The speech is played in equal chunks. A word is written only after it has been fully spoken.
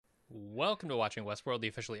Welcome to Watching Westworld, the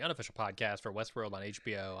officially unofficial podcast for Westworld on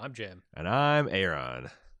HBO. I'm Jim. And I'm Aaron.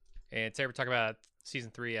 And today we're talking about Season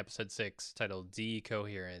 3, Episode 6, titled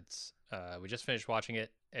Decoherence. We just finished watching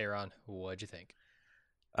it. Aaron, what'd you think?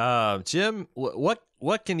 Jim,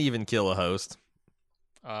 what can even kill a host?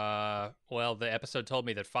 Well, the episode told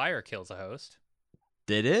me that fire kills a host.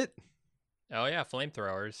 Did it? Oh yeah,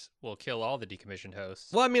 flamethrowers will kill all the decommissioned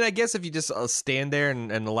hosts. Well, I mean, I guess if you just stand there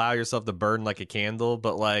and allow yourself to burn like a candle,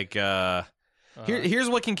 but like, here's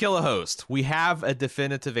what can kill a host. We have a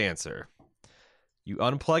definitive answer. You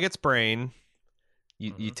unplug its brain,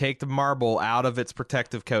 you take the marble out of its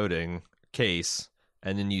protective coating case,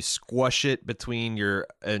 and then you squash it between your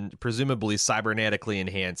and presumably cybernetically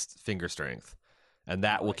enhanced finger strength, and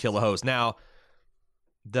that will kill a host. Now,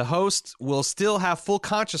 the host will still have full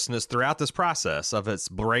consciousness throughout this process of its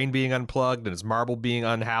brain being unplugged and its marble being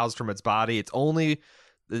unhoused from its body.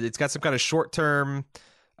 It's got some kind of short-term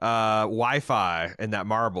Wi-Fi in that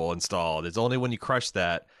marble installed. It's only when you crush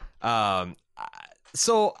that.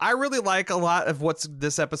 So I really like a lot of what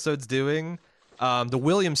this episode's doing. The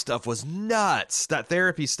William stuff was nuts. That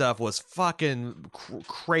therapy stuff was fucking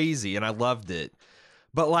crazy, and I loved it.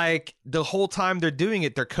 But like the whole time they're doing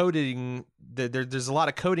it, they're coding. There's a lot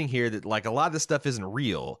of coding here that like a lot of this stuff isn't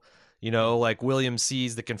real. You know, like William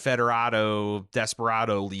sees the Confederado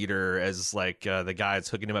Desperado leader as like the guy that's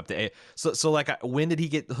hooking him up to So like when did he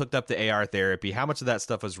get hooked up to AR therapy? How much of that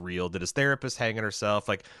stuff was real? Did his therapist hang on herself?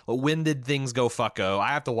 Like when did things go fucko? I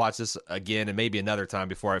have to watch this again and maybe another time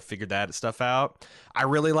before I figured that stuff out. I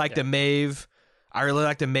really like the Maeve. I really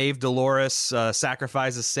like the Maeve Dolores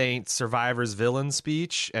sacrifice a saint survivors villain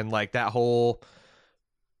speech, and like that whole,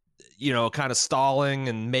 you know, kind of stalling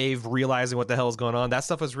and Maeve realizing what the hell is going on. That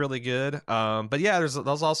stuff was really good. But yeah, there's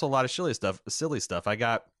also a lot of silly stuff.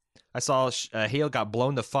 I saw Hale got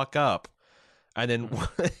blown the fuck up, and then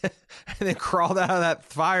and then crawled out of that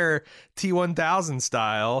fire T-1000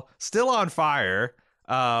 style, still on fire.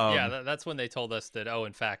 That's when they told us that. Oh,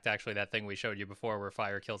 in fact, actually, that thing we showed you before, where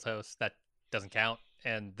fire kills hosts, that doesn't count,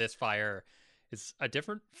 and this fire is a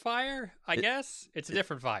different fire. I guess it's a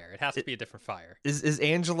different fire. It has to be a different fire. Is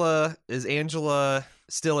Angela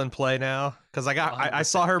still in play now? Because I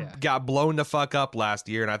saw her got blown the fuck up last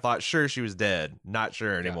year, and I thought sure she was dead. Not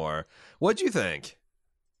sure anymore. What'd you think?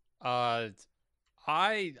 I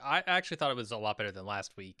actually thought it was a lot better than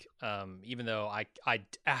last week. Even though I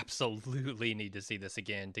absolutely need to see this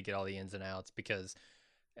again to get all the ins and outs, because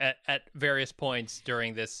at various points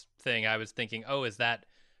during this thing, I was thinking, oh, is that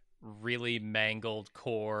really mangled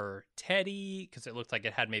core Teddy? Because it looked like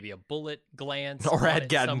it had maybe a bullet gland, or had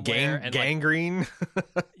gotten gangrene.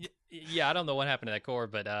 Yeah, I don't know what happened to that core,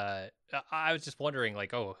 but I was just wondering,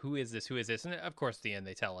 like, oh, who is this? Who is this? And of course, at the end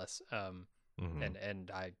they tell us.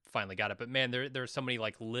 And I finally got it. But man, there's so many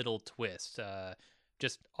like little twists,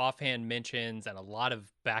 just offhand mentions, and a lot of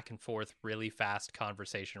back and forth, really fast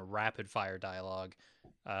conversation, rapid fire dialogue,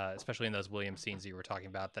 especially in those William scenes that you were talking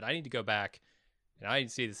about, that I need to go back and I need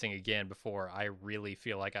to see this thing again before I really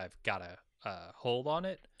feel like I've got a hold on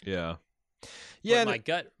it. Yeah. Yeah. My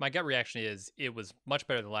gut reaction is it was much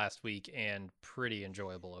better than last week and pretty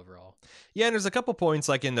enjoyable overall. Yeah, and there's a couple points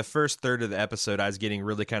like in the first third of the episode, I was getting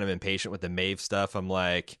really kind of impatient with the Maeve stuff. I'm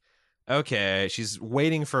like, okay, she's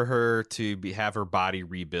waiting for her to have her body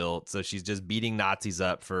rebuilt, so she's just beating Nazis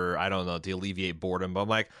up for, I don't know, to alleviate boredom. But I'm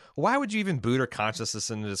like, why would you even boot her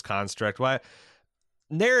consciousness into this construct? Why?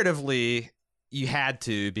 Narratively, you had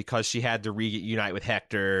to, because she had to reunite with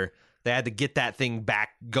Hector. They had to get that thing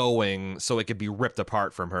back going so it could be ripped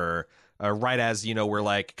apart from her. Right as, you know, we're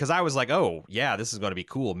like, because I was like, oh, yeah, this is going to be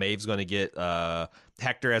cool. Maeve's going to get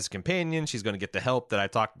Hector as a companion. She's going to get the help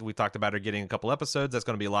that we talked about her getting a couple episodes. That's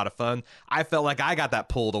going to be a lot of fun. I felt like I got that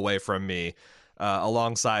pulled away from me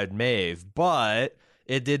alongside Maeve, but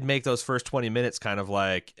it did make those first 20 minutes kind of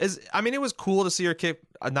like, it was cool to see her kick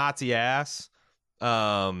a Nazi ass.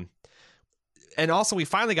 And also, we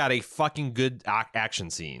finally got a fucking good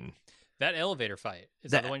action scene. That elevator fight,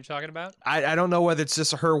 is that the one you're talking about? I don't know whether it's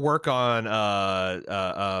just her work on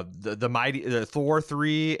the mighty Thor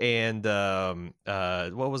 3 and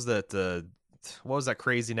what was that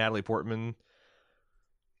crazy Natalie Portman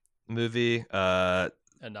movie?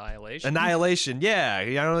 Annihilation. Yeah, I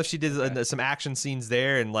don't know if she did some action scenes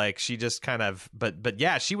there, and like she just kind of, but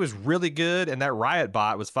yeah, she was really good, and that riot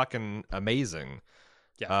bot was fucking amazing.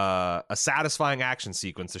 Yeah, a satisfying action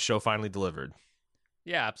sequence. The show finally delivered.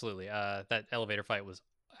 Yeah, absolutely. That elevator fight was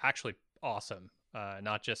actually awesome.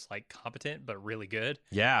 Not just like competent, but really good.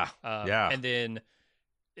 Yeah. And then,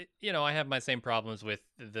 I have my same problems with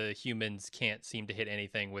the humans can't seem to hit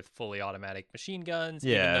anything with fully automatic machine guns.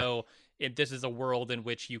 Yeah. Even though this is a world in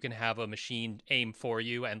which you can have a machine aim for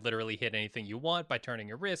you and literally hit anything you want by turning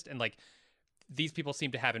your wrist. And like, these people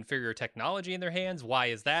seem to have inferior technology in their hands. Why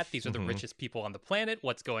is that? These are the richest people on the planet.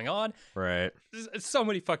 What's going on? Right. There's so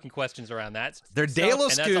many fucking questions around that. They're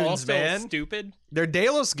Delos and goons, that's all still man. stupid. They're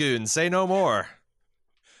Delos goons. Say no more.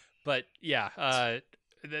 But yeah,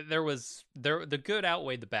 the good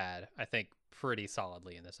outweighed the bad, I think, pretty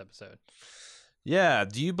solidly in this episode. Yeah.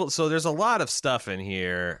 So there's a lot of stuff in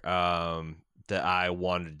here that I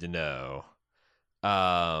wanted to know.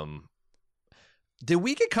 Did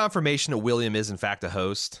we get confirmation that William is in fact a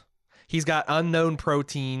host? He's got unknown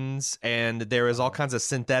proteins, and there is all kinds of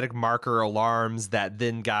synthetic marker alarms that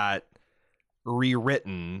then got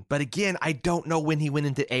rewritten. But again, I don't know when he went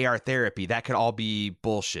into AR therapy. That could all be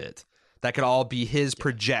bullshit. That could all be his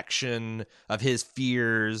projection of his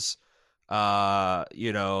fears. As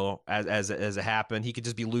it happened, he could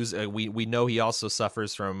just be losing. We know he also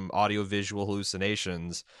suffers from audiovisual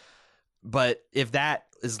hallucinations. But if that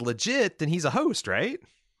is legit, then he's a host, right?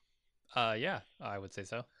 Yeah, I would say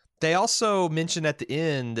so. They also mentioned at the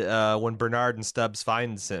end when Bernard and Stubbs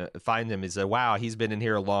find him, is wow, he's been in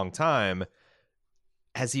here a long time.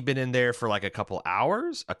 Has he been in there for like a couple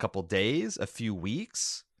hours, a couple days, a few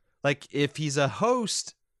weeks? Like, if he's a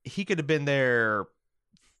host, he could have been there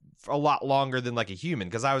for a lot longer than like a human.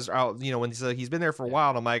 Because I was, when he said he's been there for a while,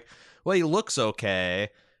 and I'm like, well, he looks okay.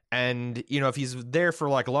 And, if he's there for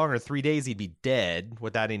like longer, 3 days, he'd be dead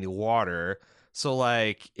without any water. So,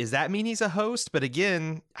 like, does that mean he's a host? But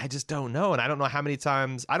again, I just don't know. And I don't know how many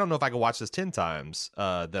times. I don't know if I could watch this 10 times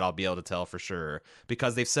that I'll be able to tell for sure.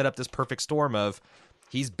 Because they've set up this perfect storm of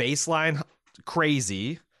he's baseline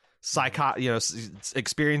crazy,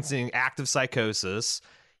 experiencing active psychosis.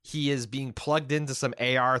 He is being plugged into some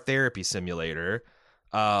AR therapy simulator.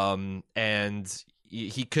 And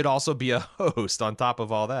he could also be a host on top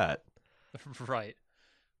of all that. Right.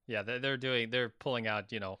 Yeah, they're pulling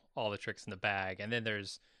out, all the tricks in the bag. And then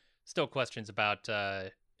there's still questions about,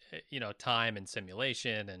 time and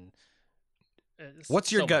simulation. And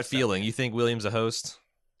what's your gut feeling? You think William's a host?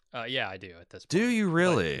 Yeah, I do at this point. Do you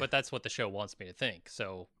really? But that's what the show wants me to think.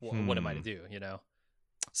 So what am I to do,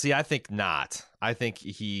 See, I think not. I think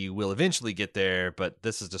he will eventually get there, but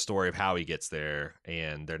this is the story of how he gets there,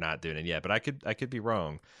 and they're not doing it yet. But I could be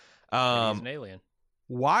wrong. He's an alien.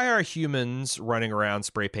 Why are humans running around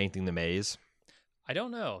spray painting the maze? I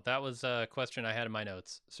don't know. That was a question I had in my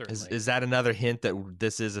notes. Certainly, is that another hint that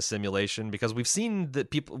this is a simulation? Because we've seen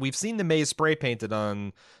the maze spray painted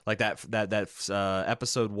on like that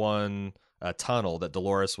episode 1 tunnel that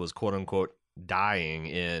Dolores was quote unquote dying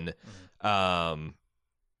in. Mm-hmm.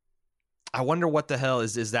 I wonder what the hell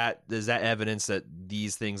is that evidence that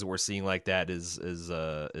these things that we're seeing like that is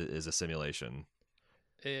a simulation?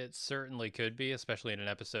 It certainly could be, especially in an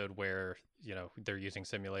episode where, they're using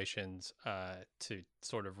simulations to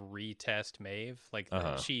sort of retest Maeve. Like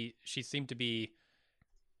she seemed to be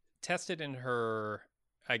tested in her,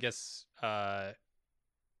 I guess, I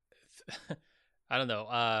don't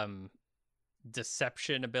know,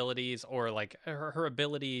 deception abilities, or like her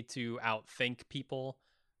ability to outthink people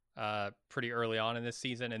pretty early on in this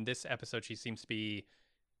season. In this episode, she seems to be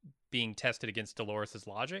being tested against Dolores's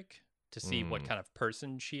logic to see what kind of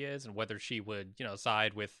person she is and whether she would,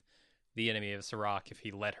 side with the enemy of Serac if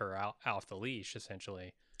he let her out off the leash,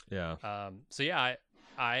 essentially. Yeah. So yeah,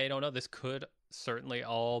 I don't know. This could certainly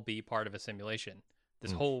all be part of a simulation.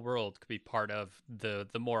 This whole world could be part of the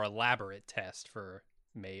more elaborate test for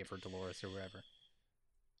Maeve or Dolores or whatever.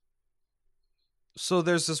 So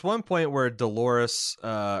there's this one point where Dolores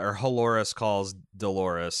or Halores calls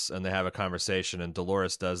Dolores, and they have a conversation, and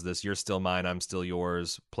Dolores does this: "You're still mine, I'm still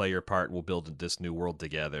yours. Play your part. We'll build this new world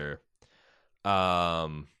together."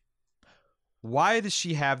 Why does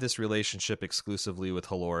she have this relationship exclusively with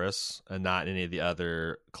Halores and not any of the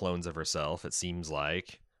other clones of herself? It seems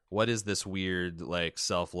like. What is this weird like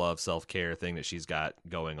self-love, self-care thing that she's got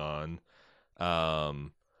going on?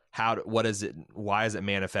 What is it? Why is it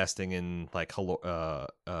manifesting in like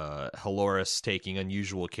Halores taking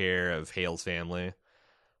unusual care of Hale's family?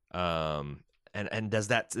 And does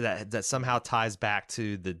that somehow ties back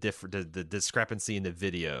to the discrepancy in the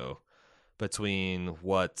video between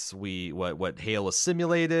what Hale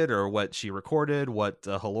assimilated or what she recorded, what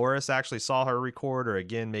Halores actually saw her record, or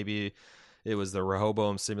again maybe it was the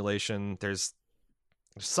Rehoboam simulation. There's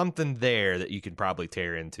something there that you could probably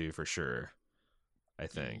tear into for sure. I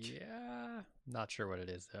think. Yeah, not sure what it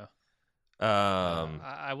is though.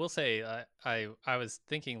 I will say I was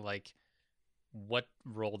thinking like, what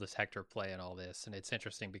role does Hector play in all this? And it's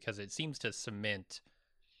interesting because it seems to cement,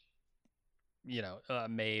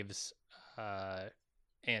 Maeve's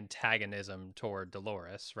antagonism toward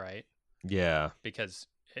Dolores, right? Yeah. Because,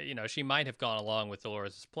 she might have gone along with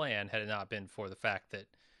Dolores' plan had it not been for the fact that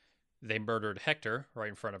they murdered Hector right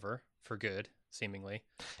in front of her for good, seemingly.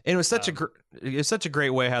 And it was such a great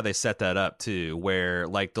way how they set that up too, where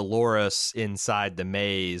like Dolores inside the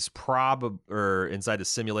maze or inside the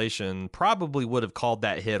simulation probably would have called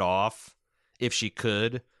that hit off if she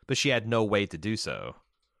could, but she had no way to do so.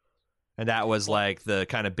 And that was like the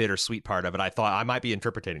kind of bittersweet part of it. I thought I might be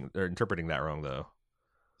interpreting that wrong though.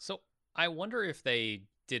 So I wonder if they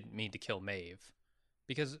didn't mean to kill Maeve,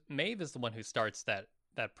 because Maeve is the one who starts that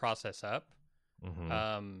process up.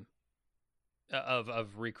 Mm-hmm.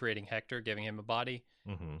 Of recreating Hector, giving him a body.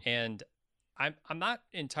 Mm-hmm. And I'm not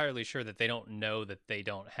entirely sure that they don't know that they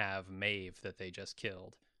don't have Maeve that they just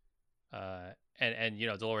killed. And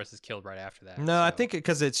Dolores is killed right after that. No, so. I think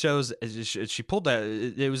because it shows she pulled that.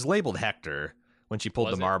 It was labeled Hector when she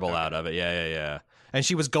pulled the marble out of it. Yeah. And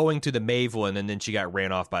she was going to the Maeve one, and then she got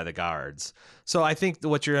ran off by the guards. So I think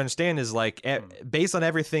what you understand is like based on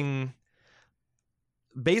everything.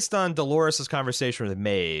 Based on Dolores' conversation with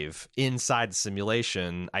Maeve inside the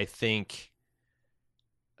simulation, I think,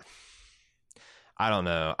 I don't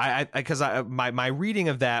know. Because my reading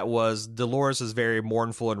of that was Dolores is very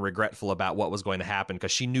mournful and regretful about what was going to happen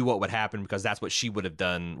because she knew what would happen because that's what she would have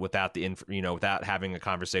done without without having a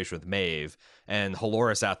conversation with Maeve. And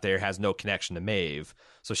Dolores out there has no connection to Maeve,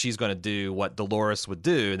 so she's going to do what Dolores would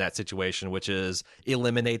do in that situation, which is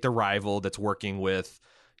eliminate the rival that's working with.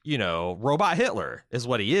 Robot Hitler is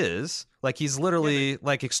what he is. Like he's literally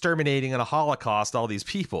like exterminating in a Holocaust all these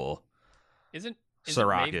people. Isn't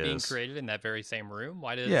Serac Maeve being created in that very same room?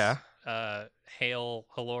 Why does Hale,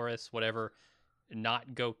 Dolores, whatever,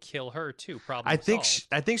 not go kill her too? Problem solved.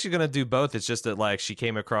 I think she's gonna do both. It's just that like she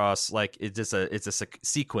came across like it's a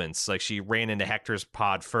sequence. Like she ran into Hector's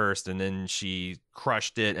pod first, and then she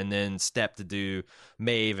crushed it, and then stepped to do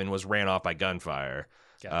Maeve and was ran off by gunfire.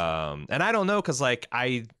 Gotcha. And I don't know because like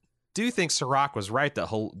I do think Serac was right that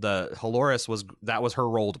Dolores was her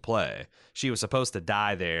role to play. She was supposed to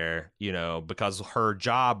die there, because her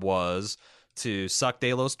job was to suck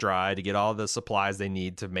Delos dry to get all the supplies they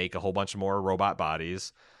need to make a whole bunch more robot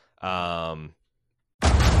bodies.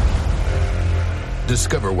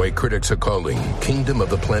 Discover why critics are calling Kingdom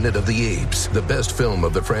of the Planet of the Apes the best film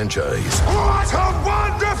of the franchise. What a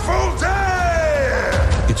wonderful day!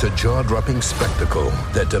 It's a jaw-dropping spectacle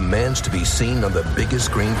that demands to be seen on the biggest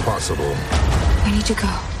screen possible. I need to go.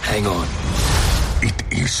 Hang on. It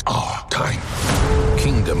is our time.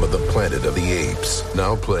 Kingdom of the Planet of the Apes.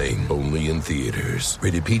 Now playing only in theaters.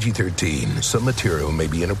 Rated PG-13. Some material may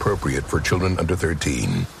be inappropriate for children under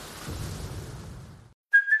 13.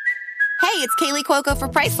 Hey, it's Kaylee Cuoco for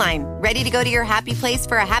Priceline. Ready to go to your happy place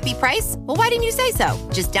for a happy price? Well, why didn't you say so?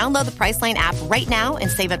 Just download the Priceline app right now and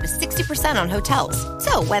save up to 60% on hotels.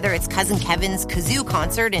 So whether it's Cousin Kevin's Kazoo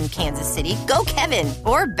Concert in Kansas City, go Kevin,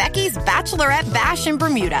 or Becky's Bachelorette Bash in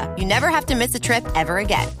Bermuda, you never have to miss a trip ever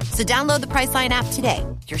again. So download the Priceline app today.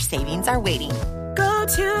 Your savings are waiting. Go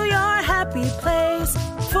to your happy place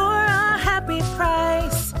for a happy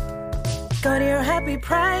price. Go to your happy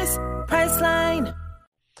price, Priceline.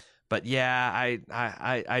 But yeah,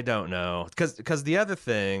 I don't know because the other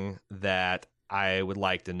thing that I would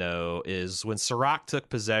like to know is when Serac took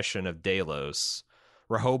possession of Delos,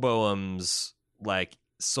 Rehoboam's like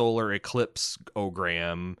solar eclipse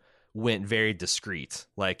ogram went very discreet.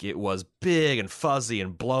 Like it was big and fuzzy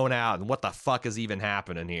and blown out, and what the fuck is even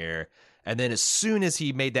happening here? And then as soon as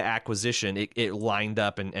he made the acquisition, it lined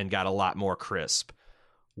up and got a lot more crisp.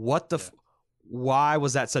 What the. Why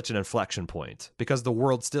was that such an inflection point? Because the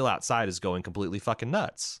world still outside is going completely fucking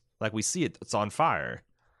nuts. Like we see it's on fire.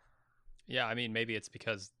 Yeah, I mean, maybe it's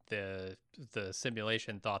because the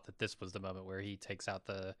simulation thought that this was the moment where he takes out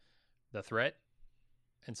the threat,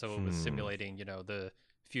 and so it was simulating, the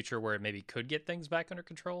future where it maybe could get things back under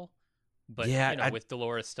control. But with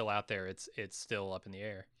Dolores still out there, it's still up in the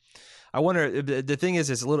air. I wonder. The thing is,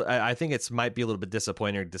 it's a little. I think it might be a little bit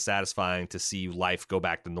disappointing or dissatisfying to see life go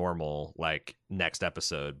back to normal, like next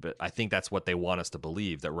episode. But I think that's what they want us to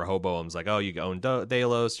believe. That Rehoboam's like, oh, you own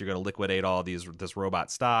Delos, you're going to liquidate all this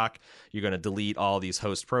robot stock, you're going to delete all these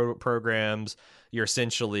host programs. You're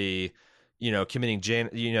essentially, committing.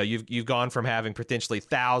 You've gone from having potentially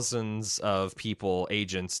thousands of people,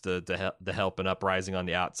 agents, to help an uprising on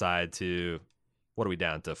the outside to what are we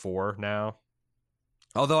down to 4 now?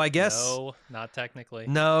 Although I guess no, not technically.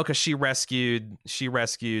 No, because she rescued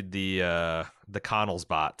the Connell's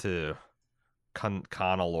bot too,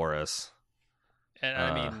 Connell Loris. And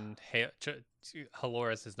I mean,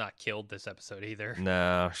 Halores is not killed this episode either.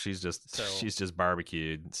 No, she's just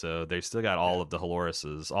barbecued. So they've still got all of the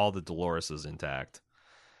Doloreses intact.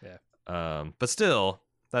 Yeah. But still,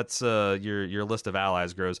 that's your list of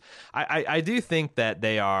allies grows. I do think that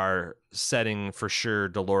they are setting for sure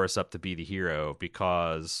Dolores up to be the hero,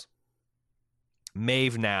 because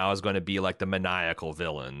Maeve now is going to be like the maniacal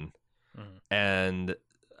villain, and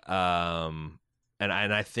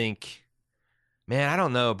I think, man, I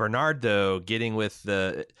don't know, Bernard though, getting with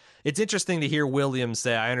the. It's interesting to hear William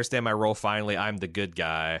say, "I understand my role. Finally, I'm the good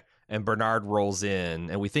guy." And Bernard rolls in,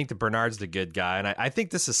 and we think that Bernard's the good guy. And I think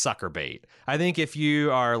this is sucker bait. I think if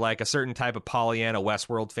you are like a certain type of Pollyanna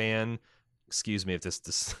Westworld fan, excuse me if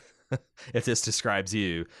this if this describes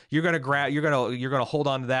you, you're gonna hold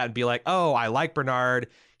on to that and be like, oh, I like Bernard.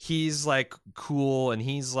 He's like cool, and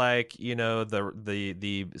he's like, you know,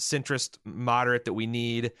 the centrist moderate that we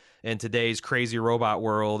need in today's crazy robot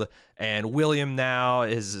world. And William now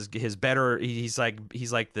is his better. He's like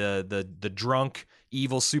the drunk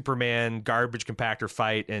evil Superman garbage compactor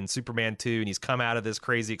fight in Superman 2, and he's come out of this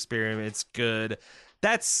crazy experiment. It's good.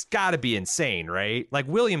 That's got to be insane, right? Like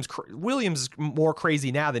William's more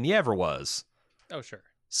crazy now than he ever was. Oh, sure.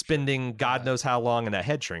 Spending God knows how long in that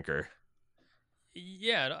head shrinker.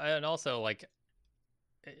 Yeah, and also, like,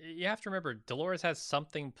 you have to remember, Dolores has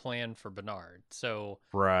something planned for Bernard. So,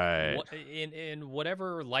 right, in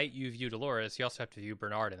whatever light you view Dolores, you also have to view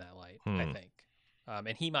Bernard in that light, I think.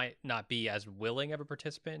 And he might not be as willing of a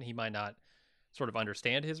participant. He might not sort of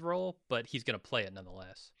understand his role, but he's going to play it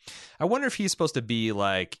nonetheless. I wonder if he's supposed to be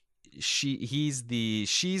like she's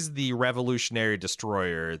the revolutionary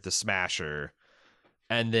destroyer, the smasher,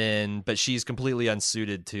 but she's completely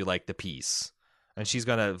unsuited to like the peace. And she's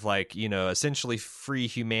going to, like, you know, essentially free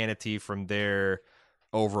humanity from their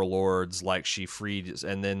overlords like she freed.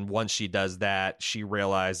 And then once she does that, she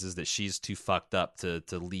realizes that she's too fucked up to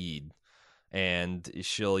lead. And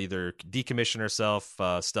she'll either decommission herself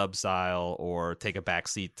Stubb style or take a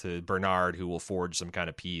backseat to Bernard, who will forge some kind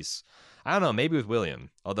of peace. I don't know, maybe with William.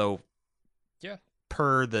 Although, yeah,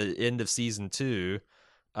 per the end of season 2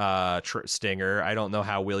 stinger, I don't know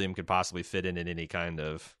how William could possibly fit in any kind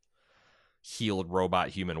of healed robot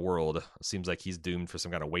human world. It seems like he's doomed for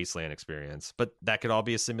some kind of wasteland experience, but that could all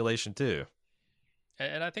be a simulation too.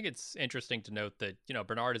 And I think it's interesting to note that, you know,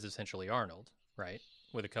 Bernard is essentially Arnold, right,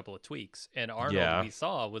 with a couple of tweaks. And Arnold, we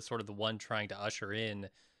saw, was sort of the one trying to usher in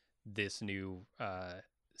this new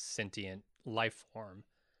sentient life form.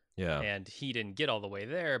 Yeah, and he didn't get all the way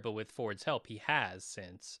there, but with Ford's help he has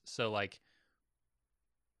since. So, like,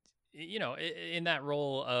 you know, in that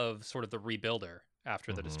role of sort of the rebuilder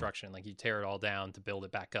after the destruction, like you tear it all down to build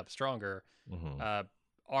it back up stronger.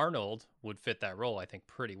 Arnold would fit that role, I think,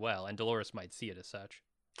 pretty well, and Dolores might see it as such.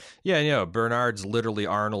 Yeah, you know, Bernard's literally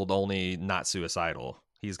Arnold, only not suicidal.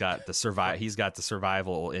 He's got the He's got the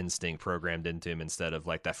survival instinct programmed into him instead of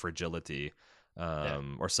like that fragility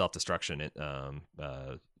or self-destruction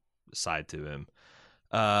side to him.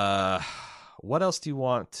 What else do you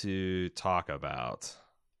want to talk about?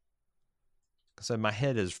 So my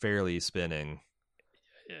head is fairly spinning.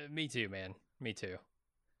 Me too, man. Me too.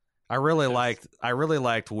 I really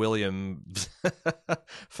liked William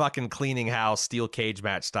fucking cleaning house, steel cage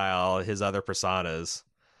match style, his other personas.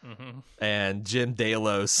 And Jim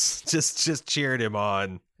Delos just cheered him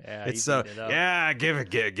on. Yeah, it's so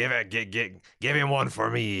give him one for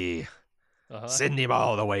me. Send him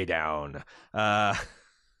all the way down.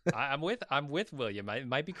 I'm with William. It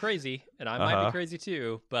might be crazy, and I might be crazy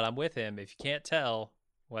too, but I'm with him. If you can't tell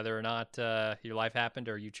whether or not your life happened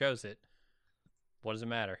or you chose it, what does it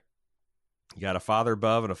matter? You got a father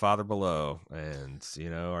above and a father below, and you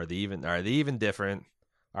know, are they even different?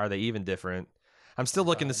 Are they even different? I'm still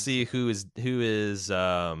looking to see who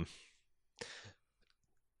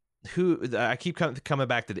I keep coming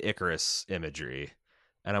back to the Icarus imagery,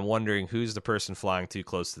 and I'm wondering who's the person flying too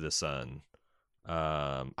close to the sun.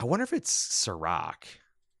 I wonder if it's Serac.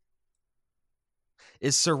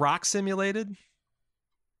 Is Serac simulated?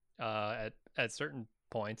 At certain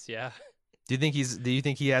points, yeah. Do you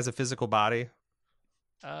think he has a physical body?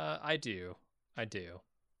 I do.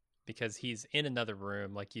 Because he's in another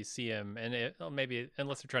room, like you see him, and maybe,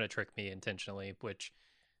 unless they're trying to trick me intentionally, which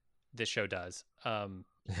this show does.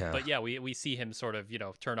 But yeah, we see him sort of, you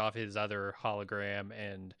know, turn off his other hologram,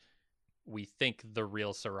 and we think the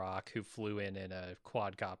real Serac, who flew in a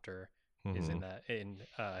quadcopter, is in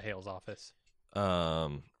Hale's office.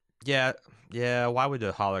 Yeah. Why would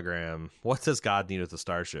a hologram? What does God need with a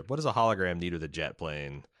starship? What does a hologram need with a jet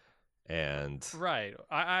plane? And right,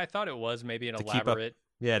 I thought it was maybe an elaborate.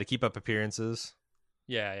 To keep up appearances.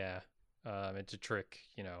 Yeah. and to trick,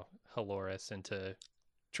 Halloris into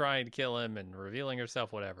trying to kill him and revealing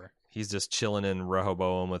herself, whatever. He's just chilling in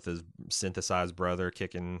Rehoboam with his synthesized brother,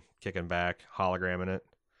 kicking back, hologramming it.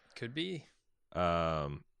 Could be. All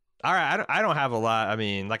right, I don't have a lot. I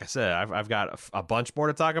mean, like I said, I've got a bunch more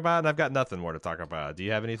to talk about, and I've got nothing more to talk about. Do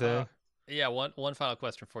you have anything? Yeah, one final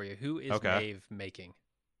question for you. Who is Maeve making?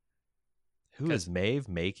 Who is Maeve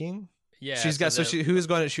making? Yeah, she's got. Who's she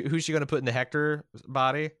going to put in the Hector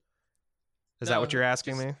body? Is that what you're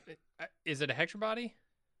asking me? Is it a Hector body?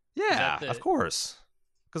 Yeah, of course.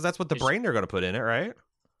 Because that's what the brain they're going to put in it, right?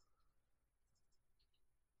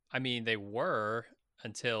 I mean, they were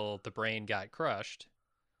until the brain got crushed.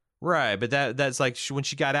 Right, but that's like when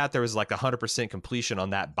she got out, there was like 100% completion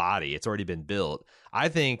on that body. It's already been built. I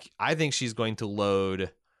think she's going to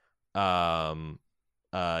load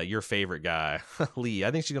your favorite guy, Lee.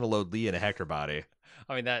 I think she's going to load Lee in a Hector body.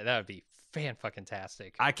 I mean, that would be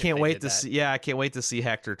fan-fucking-tastic. I can't wait to see. Yeah, I can't wait to see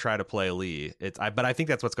Hector try to play Lee. But I think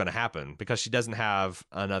that's what's going to happen because she doesn't have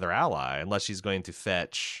another ally unless she's going to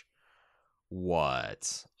fetch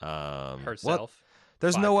what herself. What?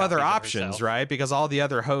 There's no other options, right? Because all the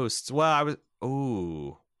other hosts. Well,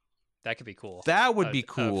 that could be cool. That would be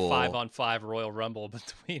cool. A 5-on-5 Royal Rumble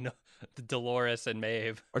between Dolores and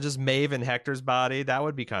Maeve, or just Maeve and Hector's body. That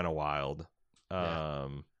would be kind of wild. Yeah.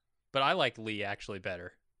 But I like Lee actually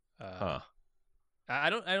better. I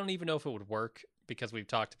don't even know if it would work because we've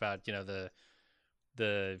talked about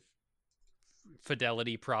the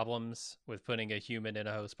fidelity problems with putting a human in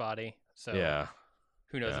a host body. So yeah,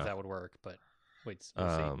 who knows if that would work? But we'll see.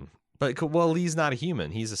 But Lee's not a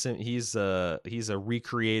human. He's a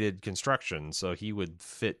recreated construction, so he would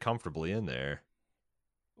fit comfortably in there.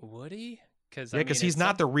 Would he? Because he's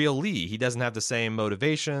not the real Lee. He doesn't have the same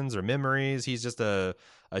motivations or memories. He's just a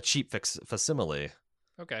cheap facsimile.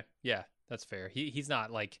 Okay, yeah, that's fair. He's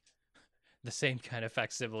not like the same kind of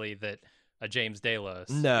facsimile that a James Delos.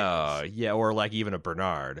 No, yeah, or like even a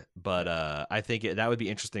Bernard. But I think that would be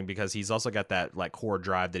interesting because he's also got that like core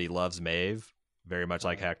drive that he loves Maeve very much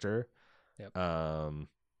like Hector. Yep.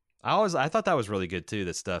 I thought that was really good too.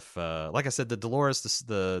 That stuff, like I said, the Dolores,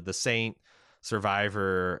 the Saint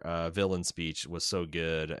Survivor villain speech was so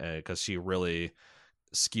good because she really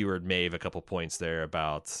skewered Maeve a couple points there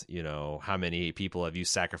about how many people have you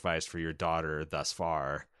sacrificed for your daughter thus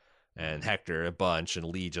far, and Hector a bunch and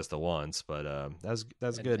Lee just the once, but that's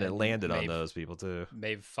good and it landed Maeve, on those people too.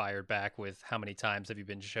 Maeve fired back with how many times have you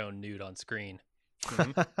been shown nude on screen?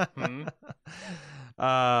 Mm-hmm.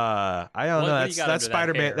 I don't know. That's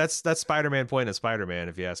Spider-Man. That's Spider-Man point of Spider-Man,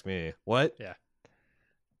 if you ask me. What? Yeah.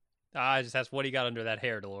 I just asked, what do you got under that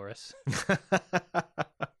hair, Dolores?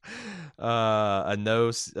 A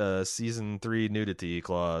no season 3 nudity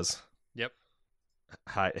clause. Yep.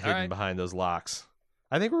 Hidden behind those locks.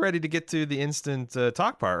 I think we're ready to get to the instant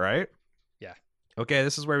talk part, right? Yeah. Okay,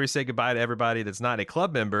 this is where we say goodbye to everybody that's not a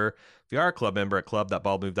club member. If you are a club member at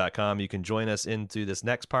club.baldmove.com, you can join us into this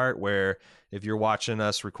next part where if you're watching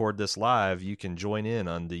us record this live, you can join in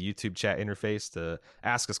on the YouTube chat interface to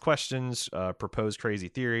ask us questions, propose crazy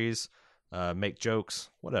theories, make jokes,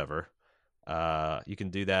 whatever. You can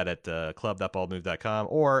do that at club.baldmove.com.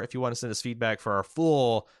 Or if you want to send us feedback for our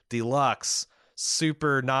full deluxe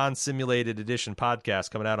super non-simulated edition podcast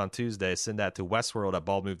coming out on Tuesday, send that to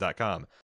westworld@baldmove.com.